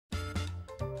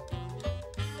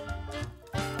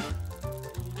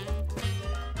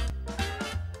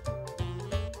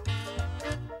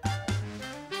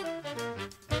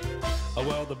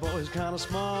Well, the boy's kind of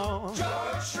small,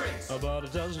 George shrinks, but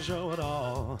it doesn't show at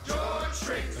all. George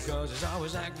shrinks, Because he's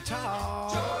always acting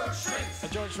tall.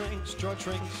 George shrinks, George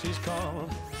shrinks, he's called.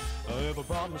 If a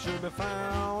problem should be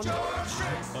found, George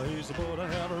shrinks, he's the boy to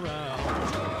have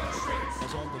around. George shrinks,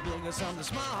 Something big or something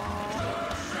small.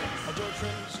 George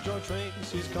shrinks, George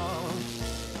shrinks, he's called.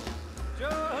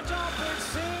 George always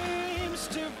seems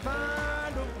to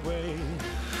find a way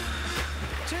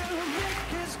to make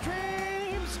his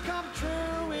dreams come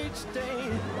true each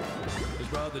day. His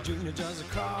brother Junior does a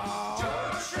call.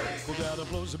 George shrinks, Well, Daddy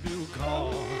blows a bugle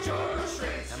call. George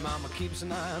shrinks, And Mama keeps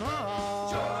an eye on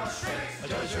all. George shrinks,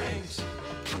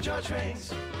 George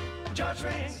shrinks, George shrinks, George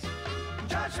shrinks,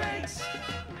 George shrinks,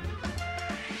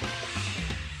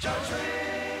 George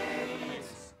shrinks.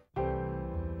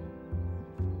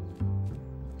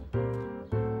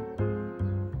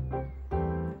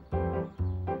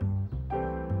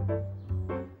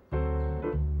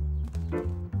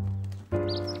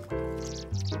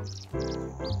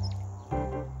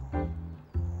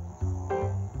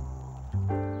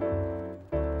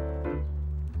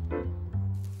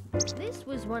 This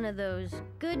was one of those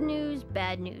good news,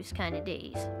 bad news kind of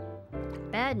days.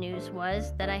 Bad news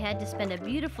was that I had to spend a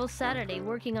beautiful Saturday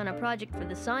working on a project for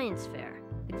the science fair.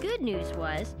 The good news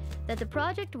was that the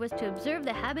project was to observe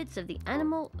the habits of the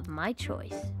animal of my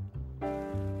choice.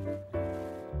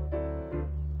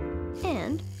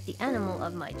 And the animal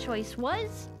of my choice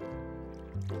was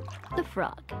the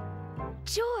frog.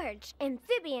 George,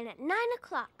 amphibian at 9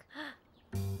 o'clock.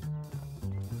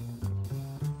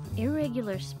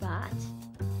 Irregular spots,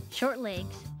 short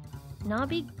legs,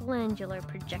 knobby glandular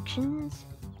projections.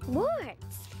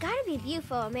 Warts. Gotta be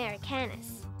Bufo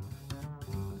americanus.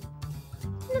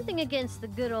 Nothing against the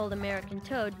good old American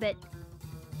toad, but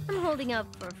I'm holding out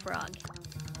for a frog.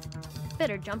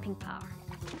 Better jumping power.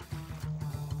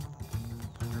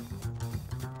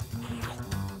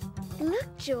 Look,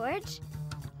 George.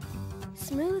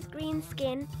 Smooth green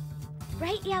skin,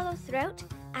 bright yellow throat.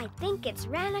 I think it's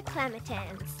Rana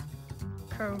clamitans.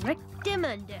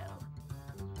 Correctamundo.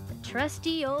 The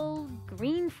trusty old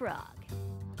green frog.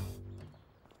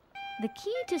 The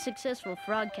key to successful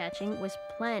frog catching was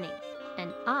planning,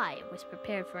 and I was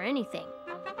prepared for anything.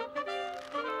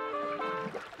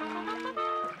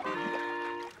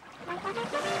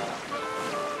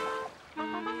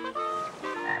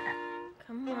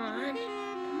 Come on, come on.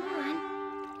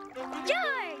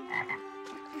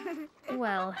 George!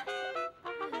 Well,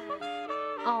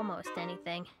 almost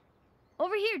anything.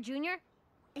 Over here, Junior.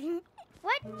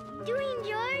 What doing,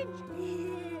 George?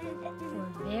 We're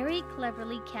very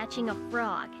cleverly catching a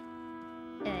frog.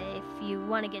 If you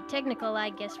want to get technical, I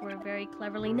guess we're very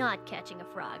cleverly not catching a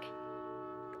frog.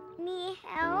 Me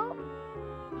help?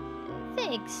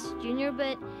 Thanks, Junior,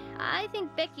 but I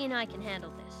think Becky and I can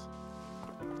handle this.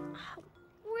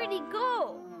 Where'd he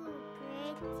go?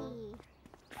 Pretty.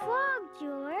 Frog,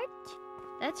 George.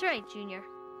 That's right, Junior.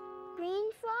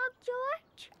 Green frog,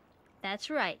 George. That's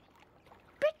right.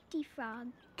 Pretty frog.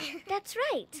 That's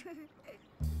right.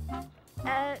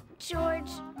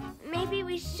 George, maybe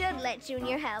we should let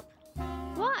Junior help.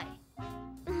 Why?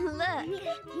 Look.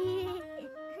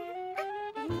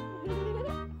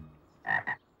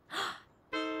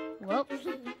 Well,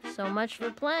 so much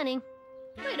for planning.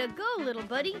 Way to go, little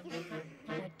buddy.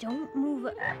 Now don't move.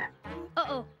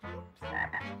 Uh-oh.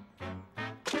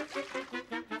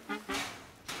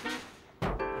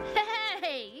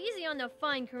 Hey, easy on the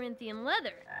fine Corinthian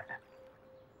leather.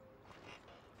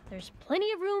 There's plenty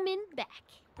of room in back.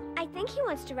 I think he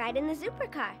wants to ride in the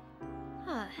supercar.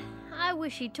 I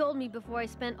wish he told me before I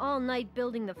spent all night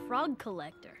building the frog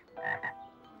collector.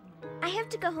 I have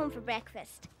to go home for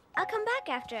breakfast. I'll come back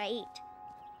after I eat.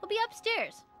 We'll be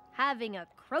upstairs, having a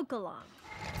croak-along.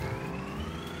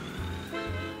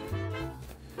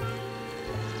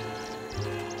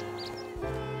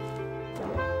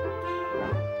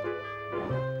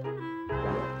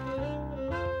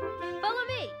 Follow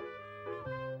me.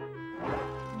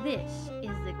 This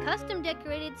is the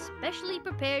custom-decorated, specially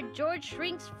prepared George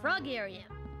Shrink's Frogarium,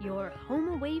 your home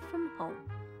away from home.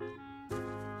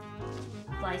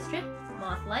 Fly strip,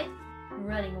 moth light,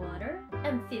 running water,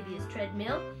 amphibious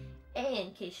treadmill, and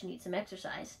in case you need some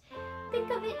exercise, think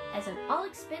of it as an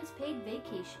all-expense-paid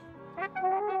vacation.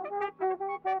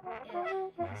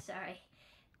 Sorry,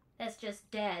 that's just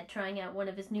Dad trying out one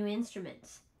of his new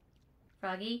instruments.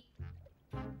 Froggy?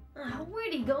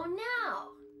 Where'd he go now?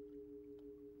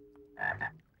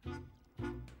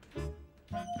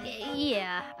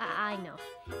 Yeah, I know.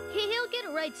 He'll get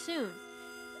it right soon,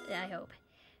 I hope.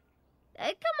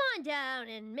 Come on down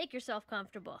and make yourself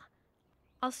comfortable.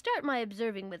 I'll start my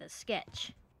observing with a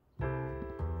sketch.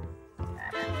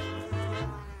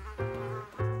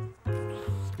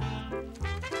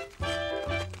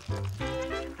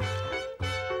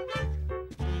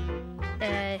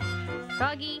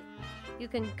 Froggy, you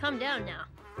can come down now.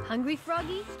 Hungry,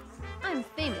 Froggy? I'm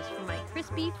famous for my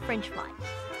crispy French fries.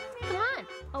 Come on,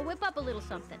 I'll whip up a little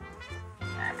something.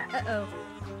 Uh-oh.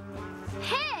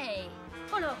 Hey!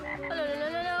 Oh, no. Oh, no, no, no,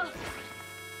 no, no.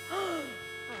 Oh,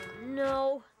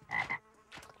 no.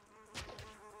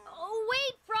 Oh,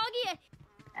 wait, Froggy.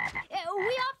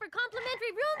 We offer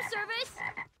complimentary room service.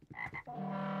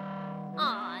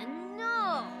 Aw,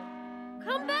 no.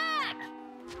 Come back.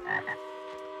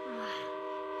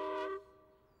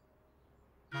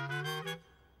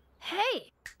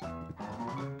 Hey!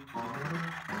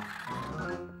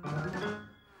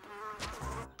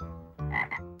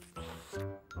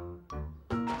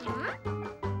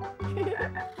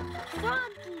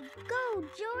 Froggy, go,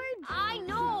 George. I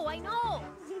know, I know.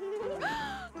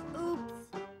 Oops.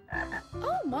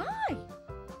 Oh, my.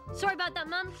 Sorry about that,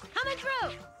 Mom. Coming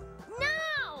through.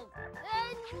 No!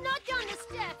 Not down the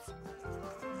steps.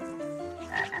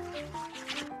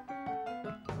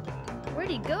 Where'd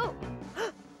he go?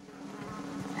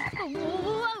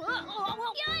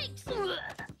 Yikes!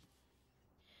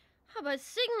 How about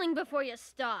signaling before you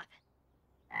stop?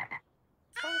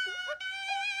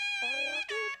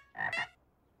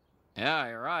 Yeah,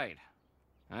 you're right.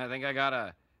 I think I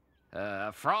got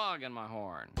a frog in my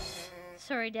horn.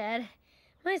 Sorry, Dad.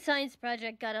 My science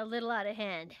project got a little out of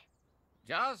hand.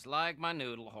 Just like my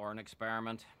noodle horn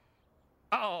experiment.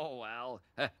 Oh, well,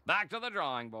 back to the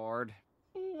drawing board.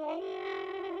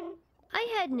 I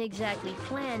hadn't exactly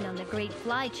planned on the great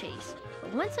fly chase,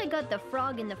 but once I got the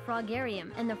frog in the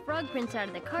frogarium and the frog prints out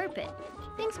of the carpet,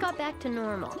 things got back to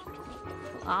normal.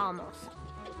 Almost.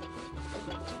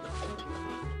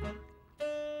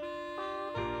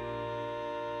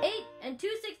 Eight and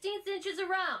 2/16 inches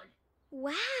around.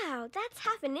 Wow, that's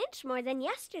half an inch more than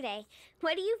yesterday.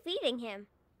 What are you feeding him?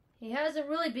 He hasn't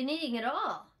really been eating at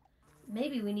all.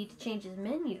 Maybe we need to change his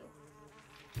menu.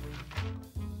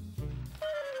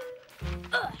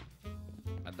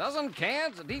 A dozen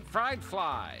cans of deep-fried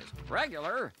flies,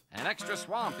 regular and extra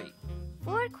swampy.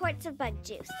 4 quarts of bug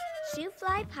juice, shoe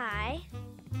fly pie.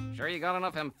 Sure you got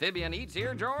enough amphibian eats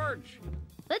here, George?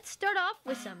 Let's start off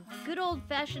with some good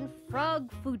old-fashioned frog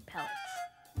food pellets.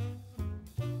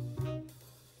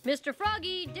 Mr.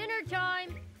 Froggy, dinner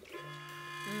time!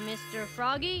 Mr.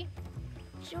 Froggy?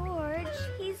 George,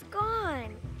 he's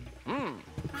gone.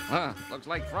 Looks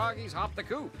like Froggy's hopped the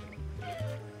coop.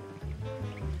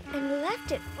 And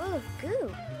left it full of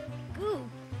goo. Goo.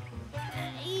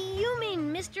 You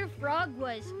mean Mr. Frog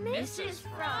was Mrs.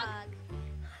 Frog.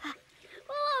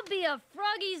 Well, I'll be a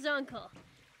Froggy's uncle.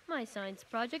 My science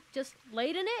project just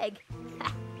laid an egg.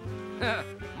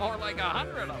 More like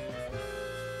 100 of them.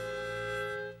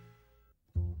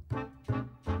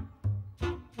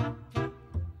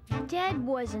 Dad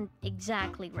wasn't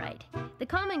exactly right. The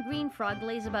common green frog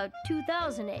lays about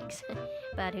 2,000 eggs.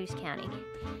 But who's counting?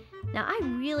 Now, I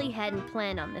really hadn't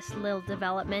planned on this little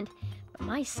development, but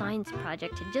my science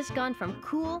project had just gone from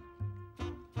cool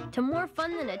to more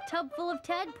fun than a tub full of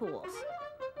tadpoles.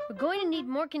 We're going to need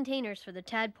more containers for the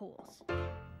tadpoles.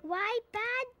 Why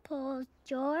badpoles,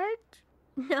 George?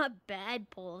 Not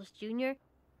badpoles, Junior.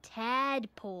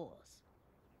 Tadpoles.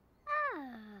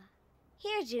 Ah.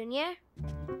 Here, Junior.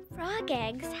 Frog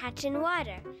eggs hatch in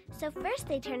water. So first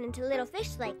they turn into little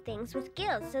fish-like things with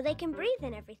gills so they can breathe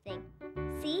and everything.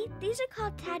 See? These are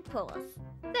called tadpoles.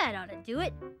 That ought to do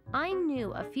it. I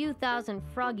knew a few thousand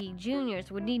Froggy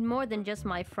Juniors would need more than just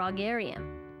my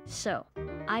frogarium. So,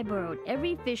 I borrowed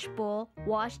every fish bowl,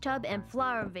 wash tub, and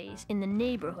flower vase in the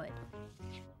neighborhood.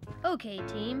 Okay,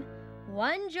 team.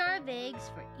 1 jar of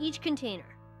eggs for each container.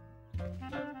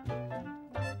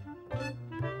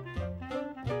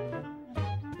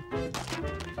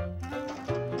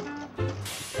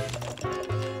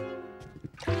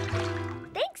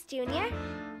 Thanks, Junior.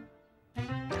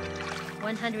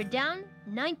 100 down,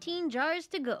 19 jars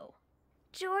to go.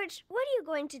 George, what are you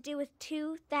going to do with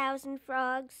 2,000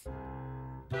 frogs?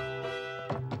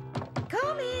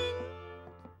 Coming.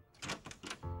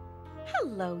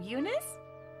 Hello, Eunice.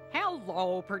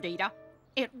 Hello, Perdita.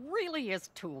 It really is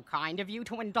too kind of you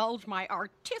to indulge my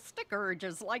artistic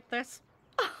urges like this.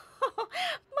 Oh,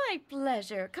 my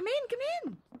pleasure. Come in, come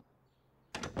in.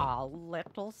 A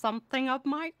little something of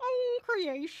my own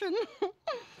creation.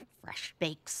 Fresh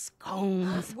baked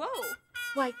scones. Whoa.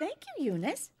 Why, thank you,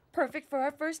 Eunice. Perfect for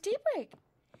our first tea break.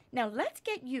 Now let's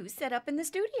get you set up in the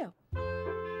studio.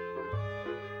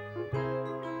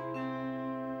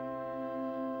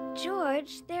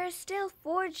 George, there are still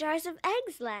 4 jars of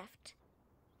eggs left.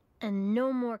 And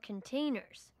no more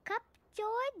containers. Cup,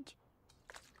 George?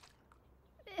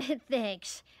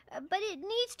 Thanks. But it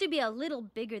needs to be a little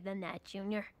bigger than that,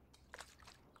 Junior.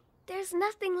 There's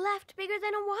nothing left bigger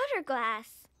than a water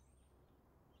glass.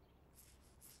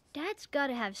 Dad's got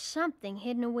to have something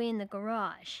hidden away in the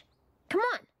garage. Come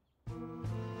on.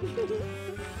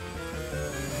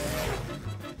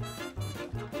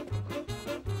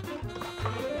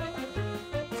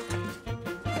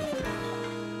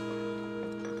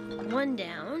 One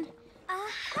down.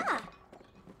 Aha!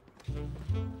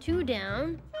 Two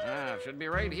down. Should be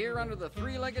right here under the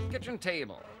three-legged kitchen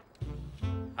table.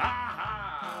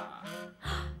 Aha!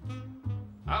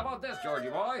 How about this, Georgie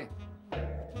boy?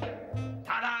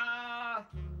 Ta-da!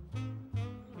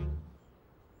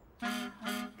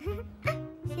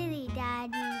 Silly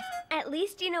Daddy. At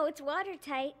least you know it's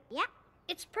watertight. Yep.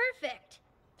 It's perfect.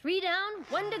 3 down,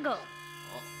 1 to go.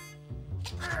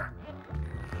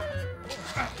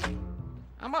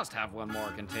 I must have one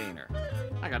more container.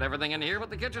 I got everything in here but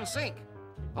the kitchen sink.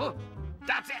 Oh,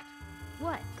 that's it!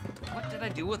 What? What did I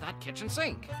do with that kitchen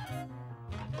sink?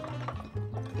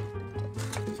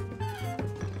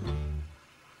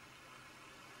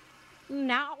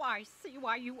 Now I see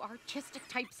why you artistic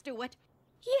types do it.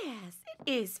 Yes,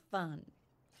 it is fun.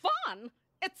 Fun?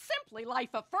 It's simply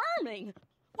life-affirming.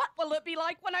 What will it be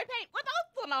like when I paint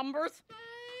without the numbers?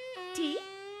 Tea?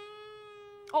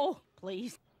 Oh,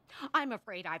 please. I'm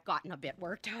afraid I've gotten a bit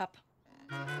worked up.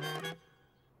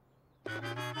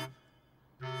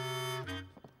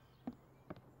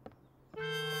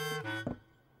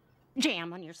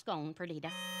 Jam on your scone, Perdita.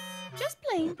 Just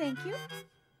plain, thank you.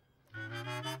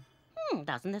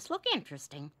 Doesn't this look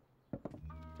interesting?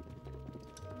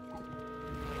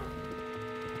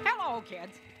 Hello,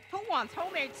 kids. Who wants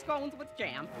homemade scones with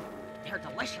jam? They're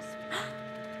delicious.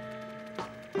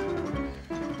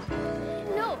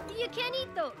 No, you can't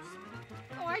eat those.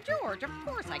 Why, George, of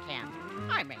course I can.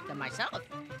 I made them myself.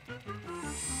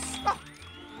 Oh,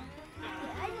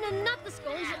 Not the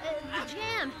scones, the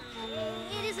jam.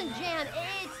 It isn't jam,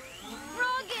 it's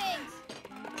frog eggs.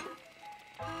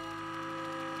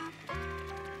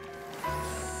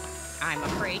 I'm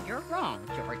afraid you're wrong,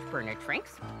 George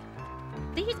Bernard-Trinks.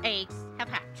 These eggs have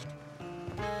hatched.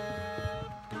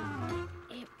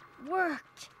 It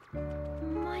worked.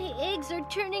 My eggs are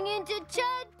turning into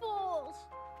tadpoles.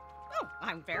 Oh,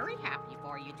 I'm very happy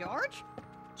for you, George.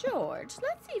 George,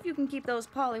 let's see if you can keep those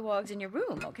pollywogs in your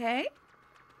room, okay?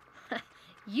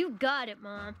 You got it,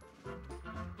 Mom.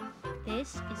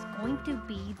 This is going to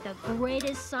be the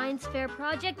greatest science fair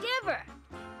project ever.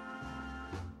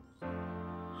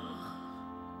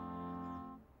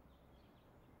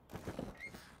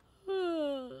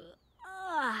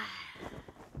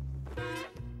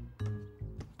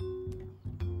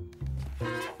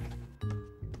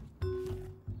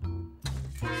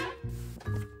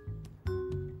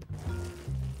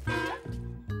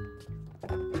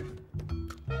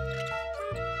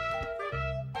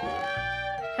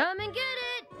 Come and get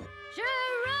it,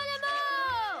 Geronimo!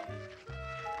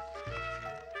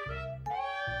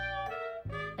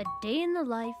 A day in the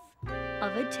life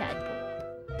of a tadpole.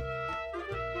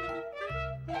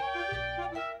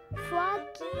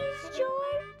 Froggies,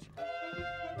 George?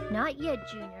 Not yet,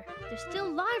 Junior. They're still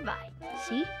larvae.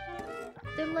 See?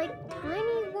 They're like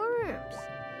tiny worms,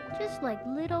 just like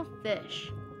little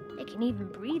fish. They can even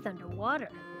breathe underwater.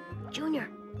 Junior,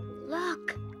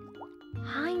 look.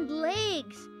 Hind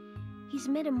legs. He's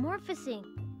metamorphosing.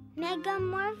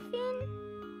 Megamorphin?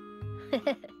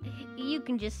 You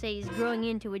can just say he's growing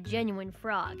into a genuine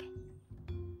frog.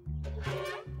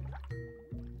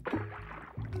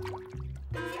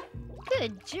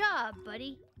 Good job,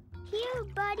 buddy. Here,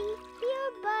 buddy.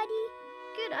 Here, buddy.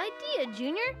 Good idea,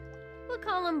 Junior. We'll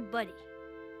call him Buddy.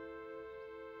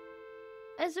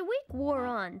 As the week wore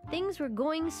on, things were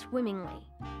going swimmingly.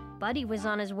 Buddy was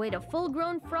on his way to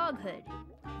full-grown froghood.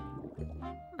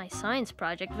 My science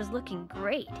project was looking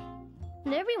great,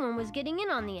 and everyone was getting in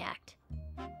on the act.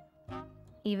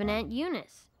 Even Aunt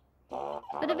Eunice.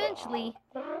 But eventually,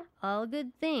 all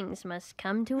good things must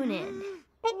come to an end.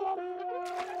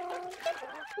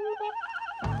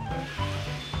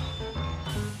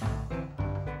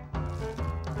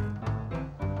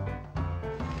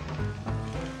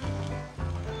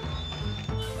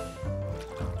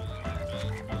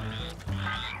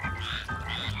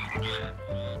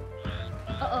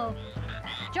 Uh-oh.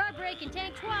 Jar break in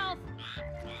tank 12.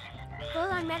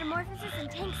 Full-on metamorphosis in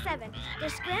tank 7. They're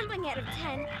scrambling out of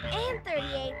 10 and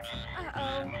 38.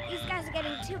 Uh-oh. These guys are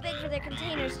getting too big for their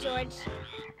containers, George.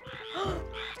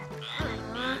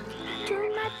 Too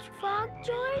much fog,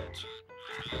 George?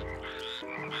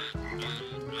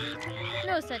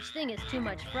 no such thing as too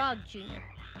much frog, Junior.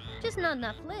 Just not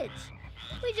enough lids.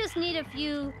 We just need a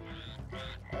few,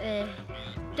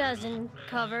 dozen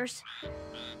covers.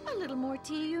 A little more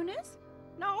tea, Eunice?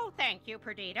 No, thank you,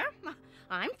 Perdita.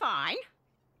 I'm fine.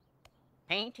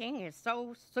 Painting is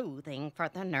so soothing for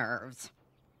the nerves.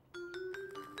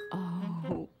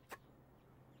 Oh.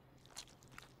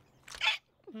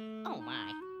 Oh,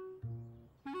 my.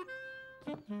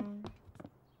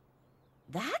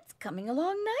 That's coming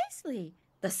along nicely.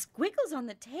 The squiggles on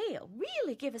the tail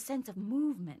really give a sense of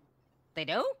movement. They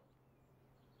do?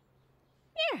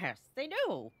 Yes, they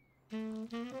do.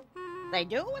 They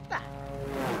do with that.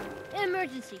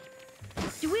 Emergency.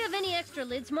 Do we have any extra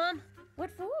lids, Mom?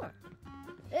 What for?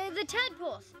 The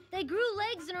tadpoles. They grew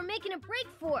legs and are making a break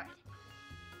for it.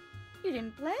 You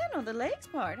didn't plan on the legs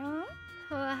part, huh?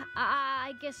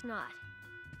 I guess not.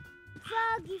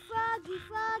 Froggy, froggy,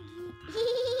 froggy.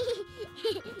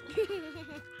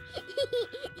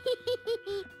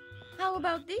 How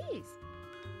about these?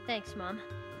 Thanks, Mom.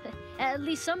 At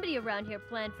least somebody around here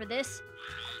planned for this.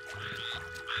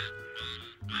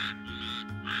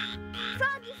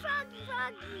 Froggy, froggy,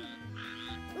 froggy.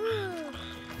 Ooh,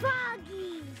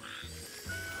 froggy.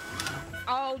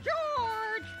 Oh,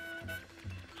 George!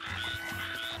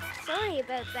 Sorry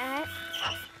about that.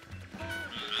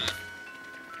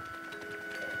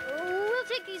 We'll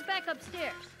take these back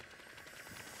upstairs.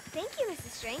 Thank you,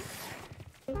 Mrs. Strength.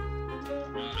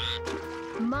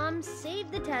 Mom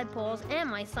saved the tadpoles and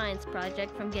my science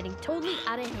project from getting totally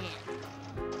out of hand.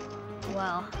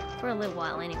 Well, for a little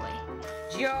while anyway.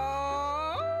 George!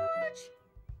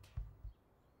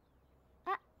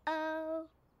 Uh-oh.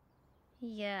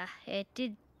 Yeah, it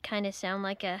did kind of sound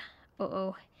like a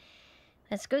uh-oh.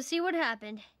 Let's go see what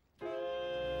happened.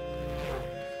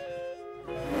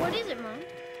 What is it, Mom?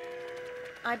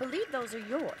 I believe those are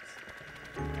yours.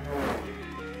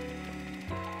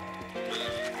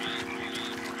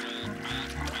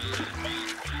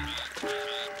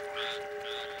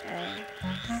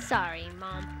 Sorry,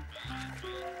 Mom.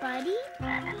 Buddy?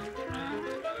 Buddy!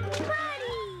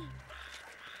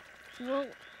 Well,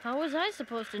 how was I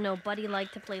supposed to know Buddy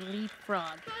liked to play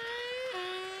leapfrog?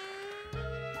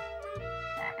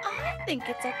 I think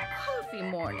it's a coffee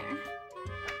morning.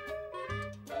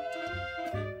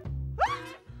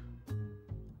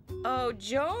 Oh,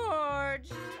 George!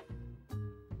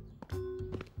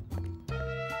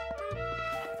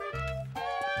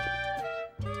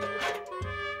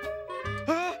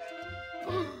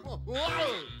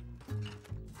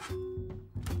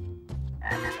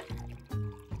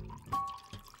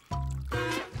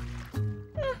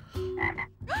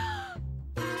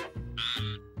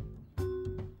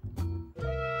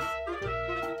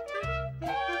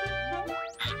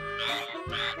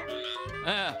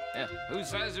 Who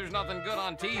says there's nothing good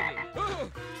on TV?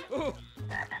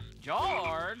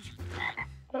 George!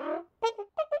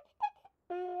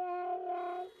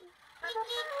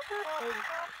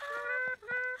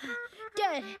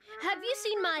 Dad, have you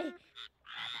seen my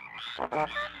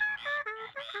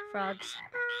frogs?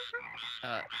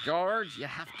 George, you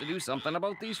have to do something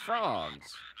about these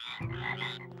frogs.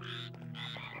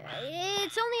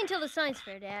 It's only until the science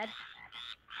fair, Dad.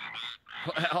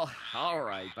 Well, all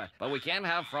right, but we can't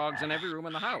have frogs in every room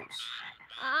in the house.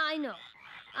 I know.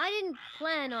 I didn't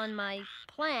plan on my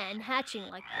plan hatching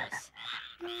like this.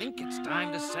 I think it's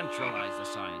time to centralize the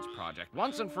science project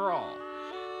once and for all.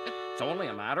 It's only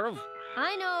a matter of...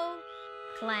 I know.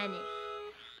 Planning.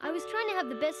 I was trying to have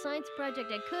the best science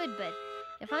project I could, but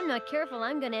if I'm not careful,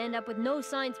 I'm going to end up with no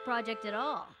science project at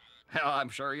all. Well, I'm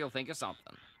sure you'll think of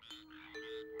something.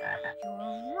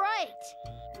 You're right.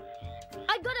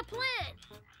 I got a plan.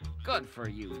 Good for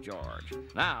you, George.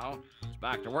 Now, it's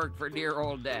back to work for dear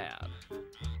old Dad.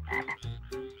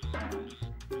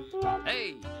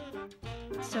 Hey!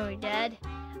 Sorry, Dad.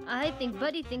 I think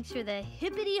Buddy thinks you're the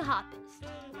hippity-hoppist.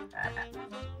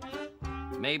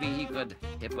 Maybe he could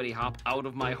hippity-hop out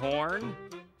of my horn?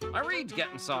 My reed's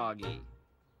getting soggy.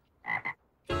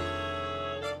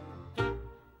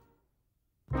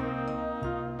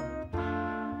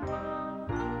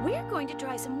 We're going to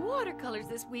try some watercolors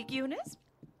this week, Eunice.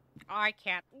 I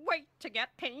can't wait to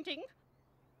get painting.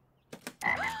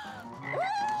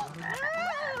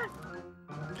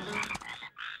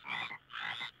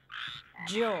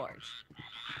 George,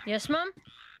 Yes, Mom?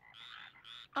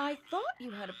 I thought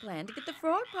you had a plan to get the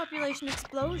frog population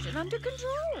explosion under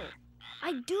control.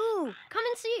 I do. Come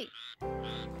and see.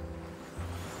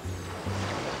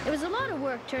 It was a lot of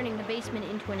work turning the basement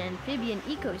into an amphibian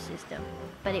ecosystem,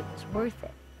 but it was worth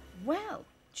it. Well,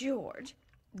 George,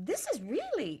 this is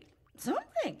really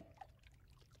something.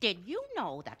 Did you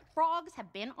know that frogs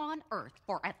have been on Earth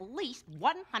for at least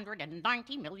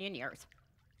 190 million years?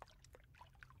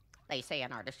 They say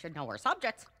an artist should know her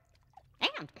subjects.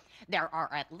 And there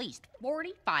are at least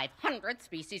 4,500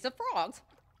 species of frogs.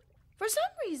 For some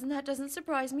reason, that doesn't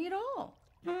surprise me at all.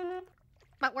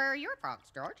 But where are your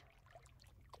frogs, George?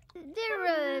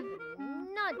 They're,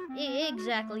 not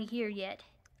exactly here yet.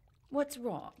 What's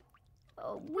wrong?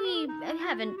 We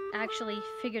haven't actually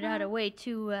figured out a way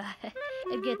to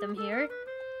get them here.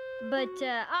 But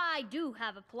I do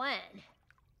have a plan.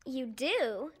 You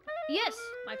do? Yes,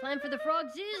 my plan for the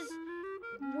frogs is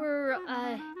we're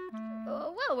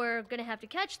gonna have to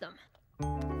catch them.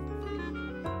 Suey!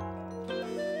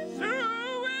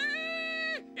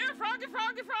 Yeah, froggy,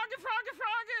 froggy, froggy, froggy,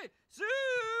 froggy! Suey!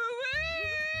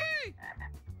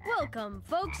 Welcome,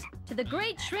 folks, to the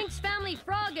Great Shrinks Family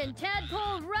Frog and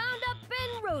Tadpole Roundup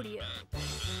and Rodeo.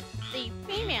 The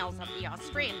females of the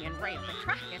Australian ray of the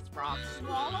Trachis frogs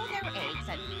swallow their eggs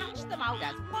and hatch them out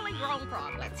as fully grown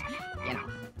froglets. You know.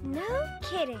 No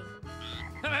kidding.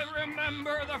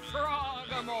 Remember the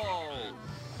frog-a-mole!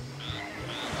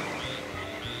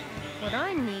 What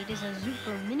I need is a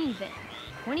Zooper minivan,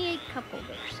 28 cup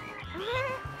holders.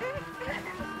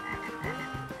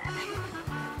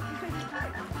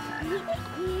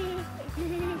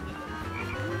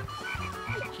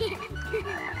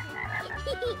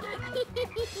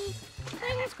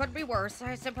 Things could be worse,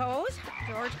 I suppose.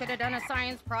 George could have done a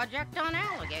science project on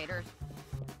alligators.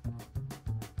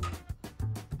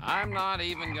 I'm not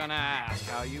even gonna ask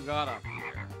how you got up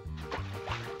here.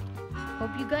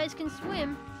 Hope you guys can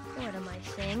swim. What am I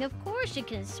saying? Of course you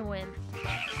can swim.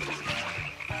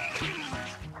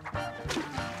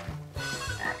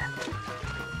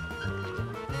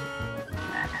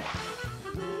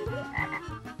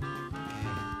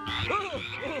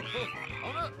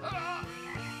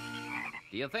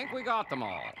 Do you think we got them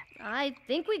all? I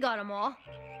think we got them all.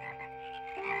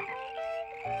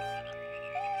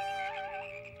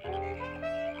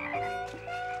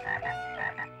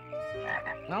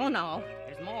 Oh no,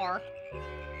 there's more.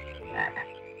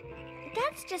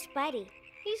 That's just Buddy.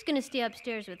 He's gonna stay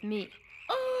upstairs with me.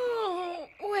 Oh,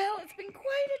 well, it's been quite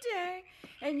a day.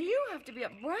 And you have to be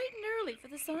up bright and early for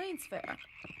the science fair.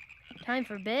 Time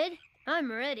for bed?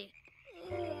 I'm ready.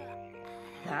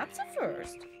 That's a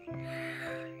first.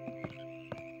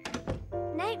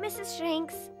 Night, Mrs.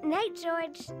 Shrinks. Night,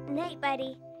 George. Night,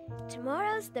 Buddy.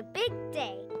 Tomorrow's the big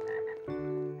day.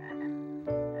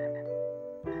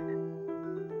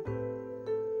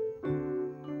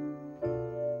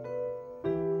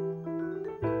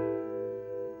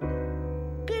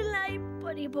 Good night,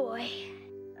 buddy boy.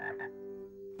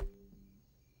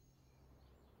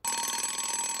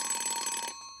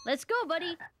 Let's go,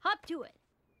 buddy. Hop to it.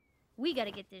 We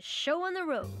gotta get this show on the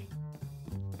road.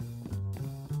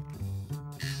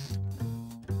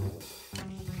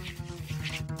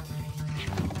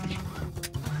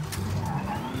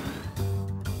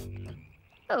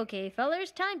 Okay,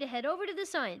 fellers, time to head over to the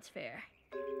science fair.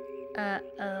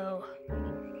 Uh-oh.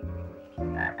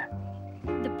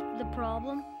 The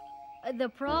problem? The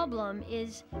problem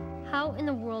is, how in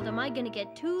the world am I gonna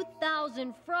get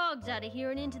 2,000 frogs out of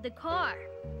here and into the car?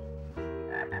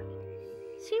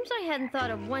 Seems I hadn't thought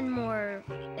of one more,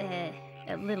 a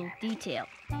little detail.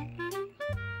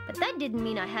 But that didn't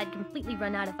mean I had completely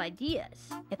run out of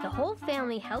ideas. If the whole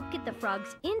family helped get the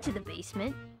frogs into the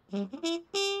basement...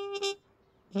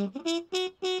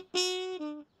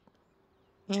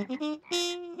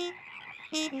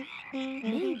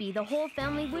 maybe the whole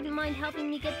family wouldn't mind helping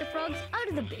me get the frogs out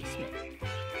of the basement.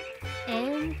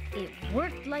 And it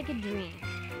worked like a dream.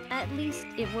 At least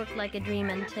it worked like a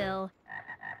dream until...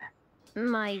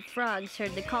 my frogs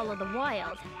heard the call of the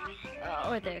wild.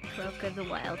 Or the croak of the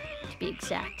wild, to be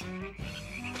exact.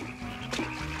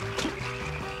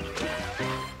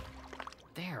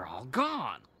 They're all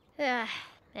gone.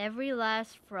 Every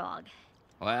last frog.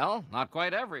 Well, not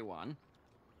quite everyone.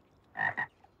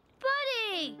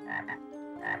 Buddy!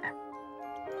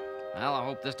 Well, I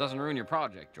hope this doesn't ruin your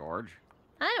project, George.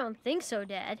 I don't think so,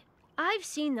 Dad. I've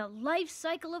seen the life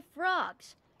cycle of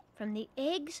frogs. From the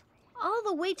eggs all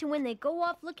the way to when they go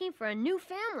off looking for a new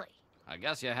family. I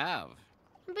guess you have.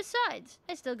 And besides,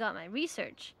 I still got my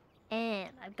research.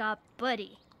 And I've got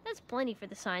Buddy. That's plenty for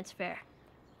the science fair.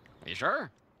 You sure?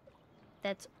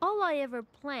 That's all I ever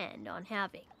planned on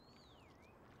having.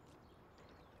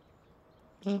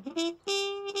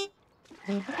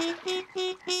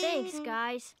 Thanks,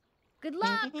 guys. Good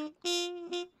luck!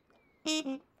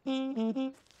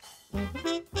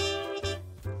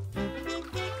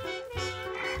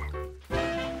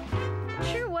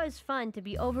 Sure was fun to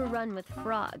be overrun with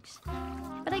frogs.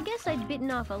 But but I guess I'd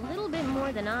bitten off a little bit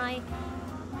more than I,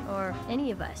 or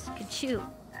any of us, could chew.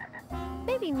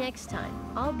 Maybe next time,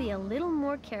 I'll be a little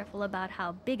more careful about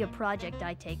how big a project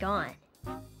I take on.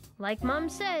 Like Mom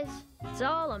says, it's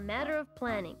all a matter of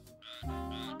planning.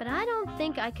 But I don't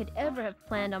think I could ever have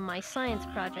planned on my science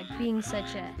project being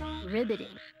such a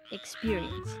riveting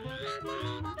experience.